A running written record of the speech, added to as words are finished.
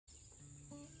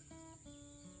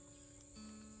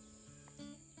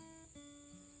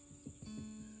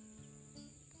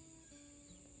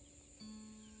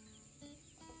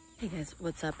Hey guys,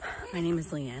 what's up? My name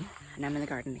is Leanne and I'm in the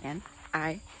garden again.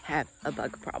 I have a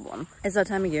bug problem. It's that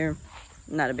time of year,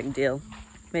 not a big deal,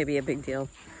 maybe a big deal.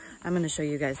 I'm going to show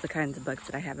you guys the kinds of bugs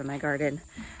that I have in my garden,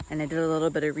 and I did a little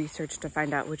bit of research to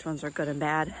find out which ones are good and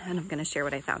bad, and I'm going to share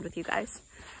what I found with you guys.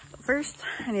 But first,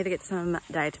 I need to get some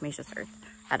diatomaceous earth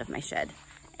out of my shed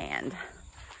and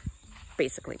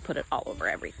basically put it all over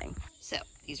everything. So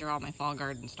these are all my fall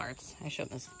garden starts. I showed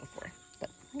this before,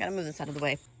 but I gotta move this out of the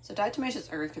way. So diatomaceous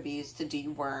earth could be used to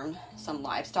deworm some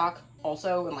livestock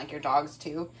also, and like your dogs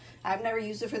too. I've never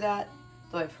used it for that,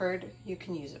 though I've heard you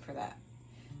can use it for that.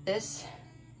 This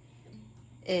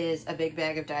is a big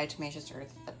bag of diatomaceous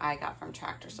earth that I got from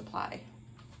Tractor Supply.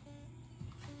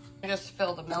 I just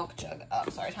filled a milk jug up.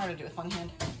 Sorry, it's hard to do with one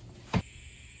hand.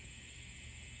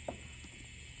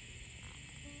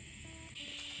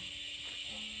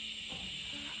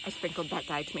 I sprinkled that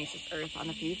diatomaceous earth on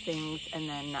a few things, and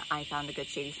then I found a good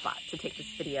shady spot to take this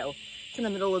video. It's in the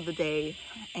middle of the day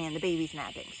and the baby's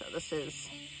napping, so this is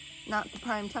not the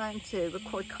prime time to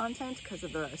record content because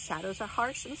of the shadows are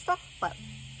harsh and stuff, but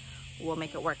we'll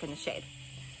make it work in the shade.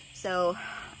 So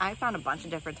I found a bunch of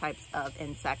different types of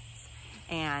insects,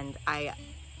 and I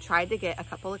tried to get a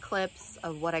couple of clips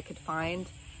of what I could find,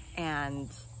 and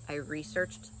I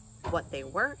researched what they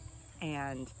were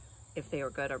and if they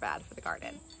were good or bad for the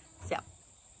garden. So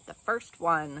the first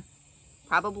one,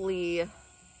 probably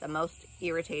the most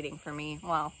irritating for me,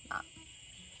 well, not.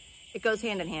 It goes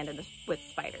hand in hand with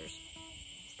spiders.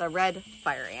 It's the red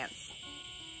fire ants.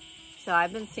 So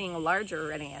I've been seeing larger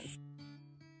red ants.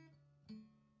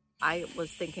 I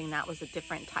was thinking that was a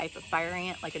different type of fire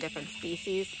ant, like a different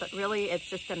species, but really it's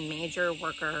just a major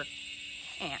worker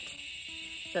ant.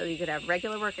 So you could have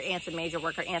regular worker ants and major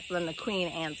worker ants, and then the queen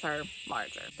ants are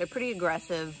larger. They're pretty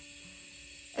aggressive.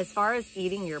 As far as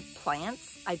eating your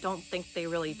plants, I don't think they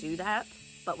really do that,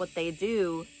 but what they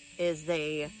do is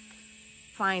they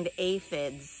find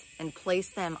aphids and place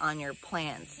them on your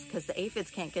plants, because the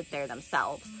aphids can't get there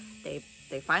themselves. They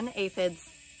find the aphids,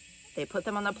 they put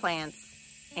them on the plants,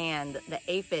 and the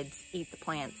aphids eat the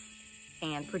plants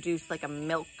and produce like a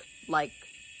milk-like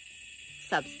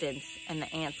substance, and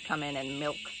the ants come in and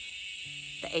milk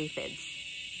the aphids.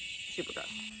 Super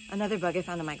gross. Another bug I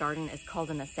found in my garden is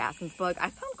called an assassin's bug. I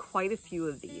found quite a few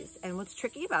of these, and what's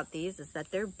tricky about these is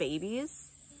that they're babies,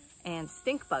 and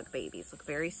stink bug babies look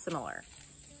very similar.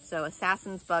 So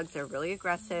assassin's bugs are really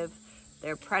aggressive.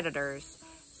 They're predators.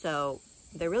 So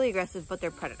they're really aggressive, but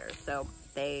they're predators. So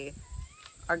they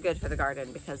are good for the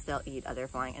garden because they'll eat other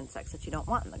flying insects that you don't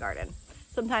want in the garden.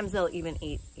 Sometimes they'll even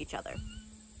eat each other.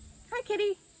 Hi,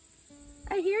 kitty.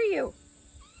 I hear you.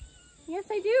 Yes,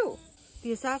 I do.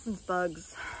 The assassin's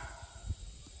bugs,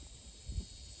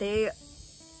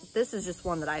 this is just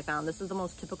one that I found. This is the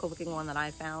most typical looking one that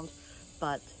I found,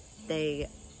 but they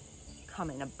come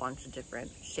in a bunch of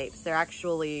different shapes. They're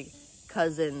actually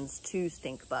cousins to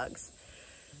stink bugs.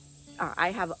 I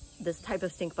have this type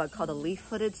of stink bug called a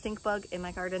leaf-footed stink bug in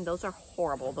my garden. Those are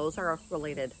horrible. Those are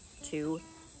related to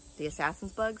the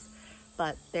assassin's bugs,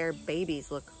 but their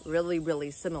babies look really, really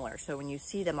similar. So when you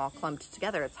see them all clumped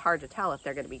together, it's hard to tell if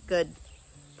they're going to be good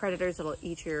predators that'll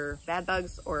eat your bad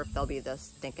bugs or if they'll be the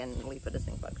stinking leaf-footed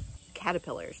stink bugs.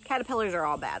 Caterpillars. Caterpillars are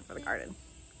all bad for the garden,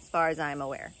 as far as I'm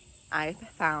aware. I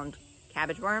found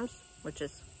cabbage worms, which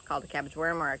is called a cabbage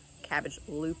worm or a cabbage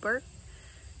looper,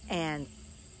 and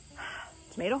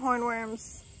tomato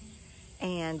hornworms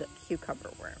and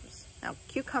cucumber worms. Now,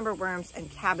 cucumber worms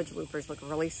and cabbage loopers look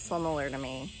really similar to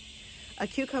me. A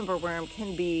cucumber worm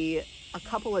can be a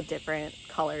couple of different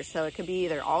colors. So it could be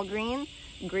either all green,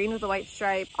 green with a white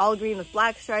stripe, all green with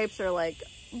black stripes, or like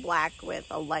black with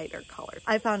a lighter color.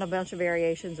 I found a bunch of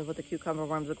variations of what the cucumber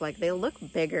worms look like. They look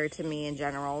bigger to me in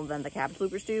general than the cabbage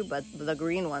loopers do, but the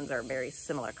green ones are very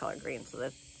similar color green, so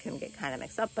that can get kind of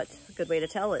mixed up, but a good way to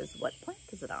tell is what plant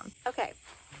is it on. Okay.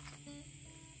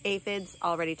 Aphids,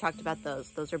 already talked about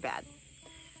those. Those are bad.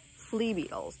 Flea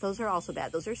beetles, those are also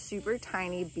bad. Those are super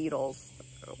tiny beetles,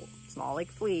 small like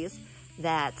fleas,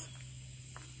 that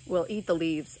will eat the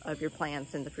leaves of your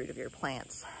plants and the fruit of your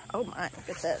plants. Oh my, look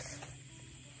at this.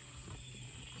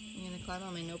 You gonna climb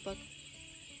on my notebook?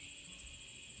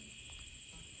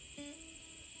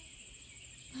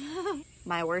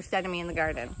 My worst enemy in the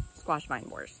garden, squash vine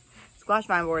borers. Squash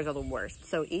vine borers are the worst.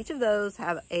 So each of those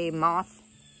have a moth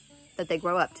that they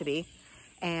grow up to be.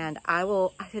 And I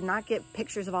did not get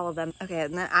pictures of all of them. Okay,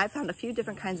 and then I found a few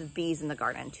different kinds of bees in the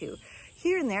garden too.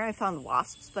 Here and there I found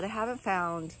wasps, but I haven't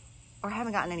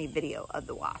gotten any video of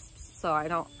the wasps. So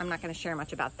I'm not gonna share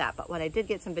much about that. But what I did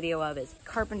get some video of is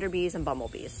carpenter bees and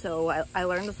bumblebees. So I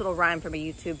learned this little rhyme from a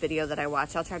YouTube video that I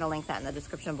watched. I'll try to link that in the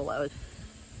description below.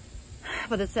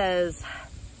 But it says,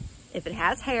 if it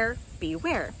has hair,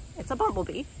 beware. It's a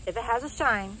bumblebee. If it has a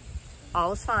shine,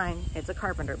 all is fine. It's a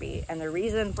carpenter bee. And the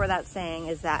reason for that saying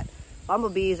is that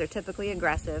bumblebees are typically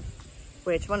aggressive,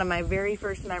 which one of my very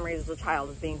first memories as a child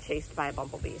is being chased by a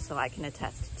bumblebee. So I can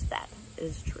attest to that. It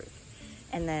is truth.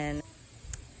 And then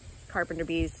carpenter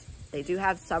bees, they do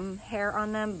have some hair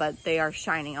on them, but they are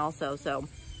shining also. So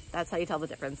that's how you tell the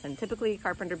difference. And typically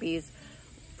carpenter bees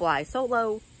fly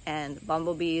solo and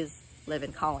bumblebees live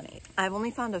in colonies. I've only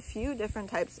found a few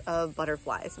different types of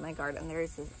butterflies in my garden.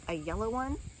 There's a yellow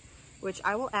one, which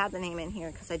I will add the name in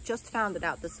here because I just found it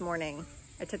out this morning.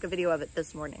 I took a video of it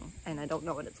this morning and I don't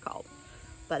know what it's called.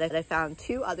 But I found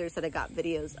two others that I got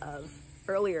videos of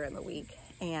earlier in the week.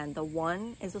 And the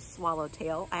one is a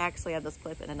swallowtail. I actually have this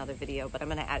clip in another video, but I'm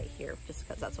gonna add it here just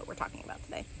because that's what we're talking about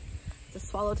today. It's a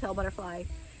swallowtail butterfly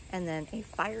and then a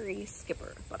fiery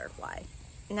skipper butterfly.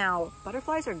 Now,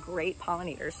 butterflies are great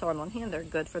pollinators. So on one hand, they're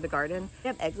good for the garden. They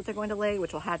have eggs that they're going to lay,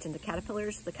 which will hatch into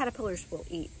caterpillars. The caterpillars will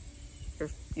eat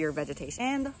your vegetation.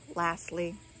 And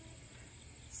lastly,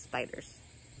 spiders.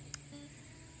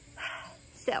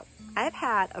 So I've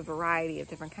had a variety of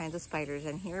different kinds of spiders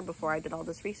in here. Before I did all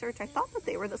this research, I thought that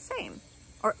they were the same.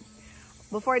 Or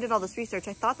before I did all this research,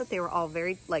 I thought that they were all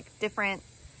very different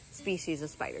species of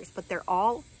spiders, but they're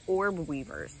all orb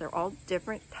weavers. They're all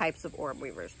different types of orb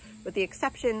weavers, with the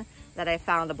exception that I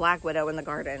found a black widow in the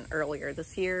garden earlier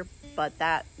this year, but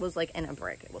that was in a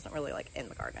brick. It wasn't really in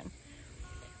the garden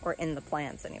or in the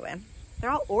plants anyway.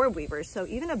 They're all orb weavers. So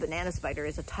even a banana spider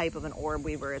is a type of an orb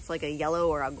weaver. It's like a yellow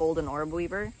or a golden orb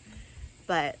weaver.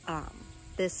 But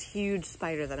this huge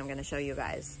spider that I'm going to show you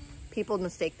guys, people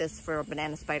mistake this for a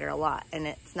banana spider a lot, and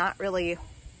it's not really.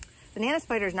 Banana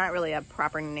spider is not really a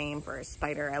proper name for a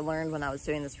spider. I learned when I was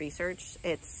doing this research.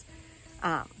 It's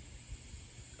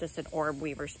just an orb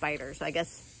weaver spider. So I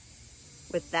guess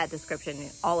with that description,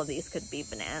 all of these could be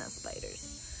banana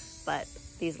spiders. But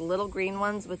these little green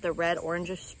ones with the red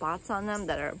orangish spots on them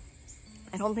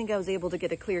I don't think I was able to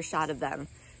get a clear shot of them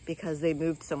because they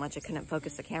moved so much I couldn't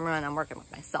focus the camera, and I'm working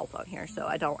with my cell phone here, so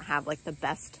I don't have the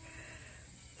best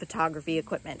photography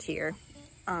equipment here.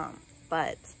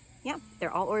 But yeah,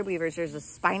 they're all orb weavers. There's a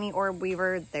spiny orb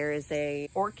weaver. There is a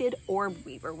orchid orb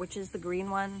weaver, which is the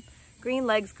green one. Green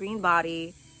legs, green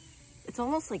body. It's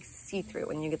almost like see-through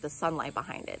when you get the sunlight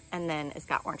behind it. And then it's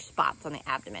got orange spots on the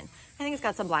abdomen. I think it's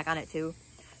got some black on it too.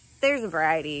 There's a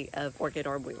variety of orchid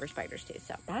orb weaver spiders too.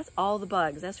 So that's all the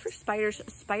bugs. As for spiders,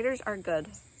 spiders are good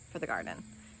for the garden.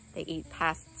 They eat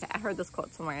pests. I heard this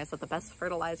quote somewhere. It said the best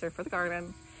fertilizer for the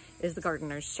garden is the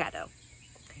gardener's shadow.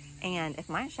 And if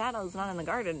my shadow is not in the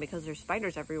garden because there's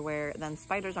spiders everywhere, then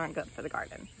spiders aren't good for the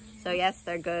garden. So yes,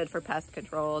 they're good for pest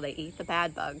control. They eat the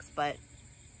bad bugs, but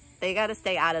they got to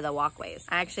stay out of the walkways.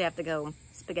 I actually have to go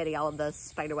spaghetti all of the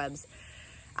spider webs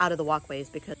out of the walkways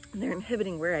because they're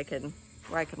inhibiting where I can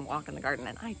walk in the garden,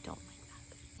 and I don't like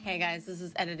that. Hey guys, this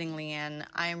is Editing Leanne.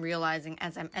 I am realizing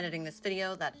as I'm editing this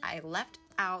video that I left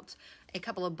out a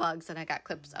couple of bugs that I got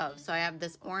clips of. So I have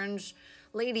this orange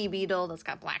lady beetle that's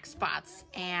got black spots,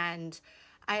 and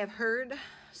I have heard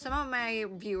some of my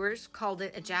viewers called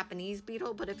it a Japanese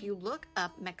beetle, but if you look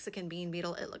up Mexican bean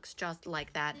beetle, it looks just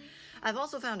like that. I've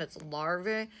also found its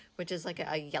larvae, which is like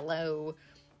a yellow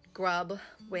grub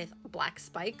with black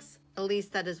spikes. At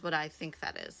least that is what I think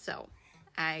that is. So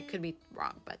I could be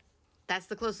wrong, but that's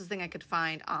the closest thing I could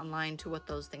find online to what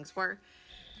those things were.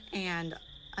 And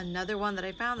another one that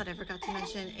I found that I forgot to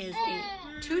mention is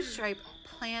a two-stripe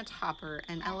plant hopper,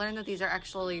 and I learned that these are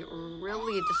actually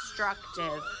really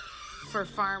destructive for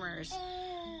farmers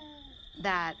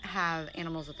that have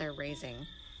animals that they're raising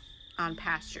on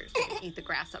pastures. They eat the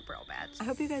grass up real bad. I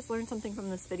hope you guys learned something from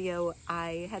this video.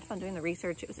 I had fun doing the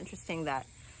research. It was interesting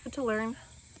to learn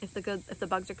if the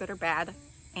bugs are good or bad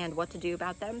and what to do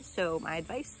about them. So my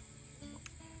advice,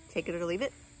 take it or leave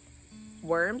it.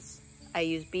 Worms, I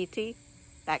use BT,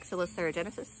 Bacillus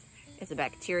thuringiensis. It's a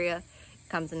bacteria,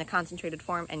 comes in a concentrated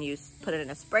form, and you put it in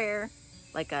a sprayer,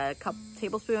 like a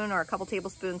tablespoon or a couple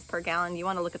tablespoons per gallon. You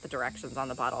want to look at the directions on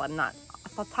the bottle. I'm not,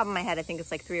 off the top of my head, I think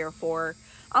it's like 3 or 4.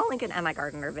 I'll link an Emma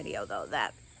Gardener video though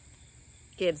that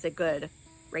gives a good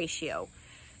ratio,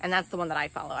 and that's the one that I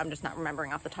follow. I'm just not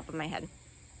remembering off the top of my head.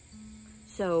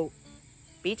 So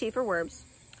BT for worms.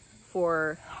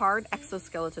 For hard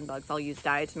exoskeleton bugs, I'll use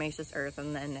diatomaceous earth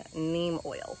and then neem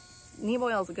oil. Neem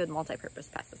oil is a good multi-purpose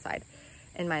pesticide,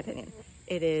 in my opinion.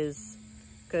 It is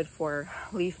good for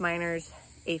leaf miners,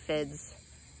 aphids,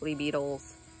 flea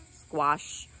beetles,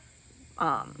 squash.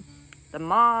 The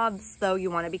moths, though, you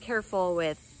want to be careful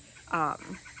with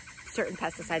certain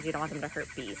pesticides. You don't want them to hurt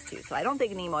bees too. So I don't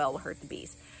think neem oil will hurt the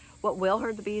bees. What will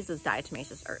hurt the bees is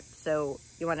diatomaceous earth. So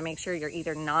you want to make sure you're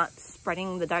either not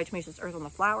spreading the diatomaceous earth on the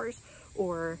flowers,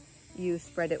 or you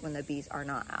spread it when the bees are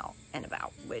not out and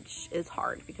about, which is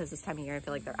hard because this time of year I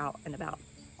feel like they're out and about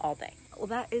all day. Well,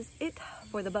 that is it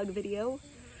for the bug video.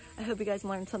 I hope you guys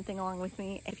learned something along with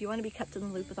me. If you want to be kept in the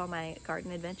loop with all my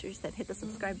garden adventures, then hit the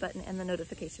subscribe button and the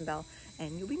notification bell,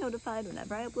 and you'll be notified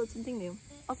whenever I upload something new.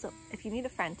 Also, if you need a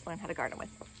friend to learn how to garden with,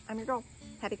 I'm your girl.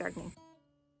 Happy gardening.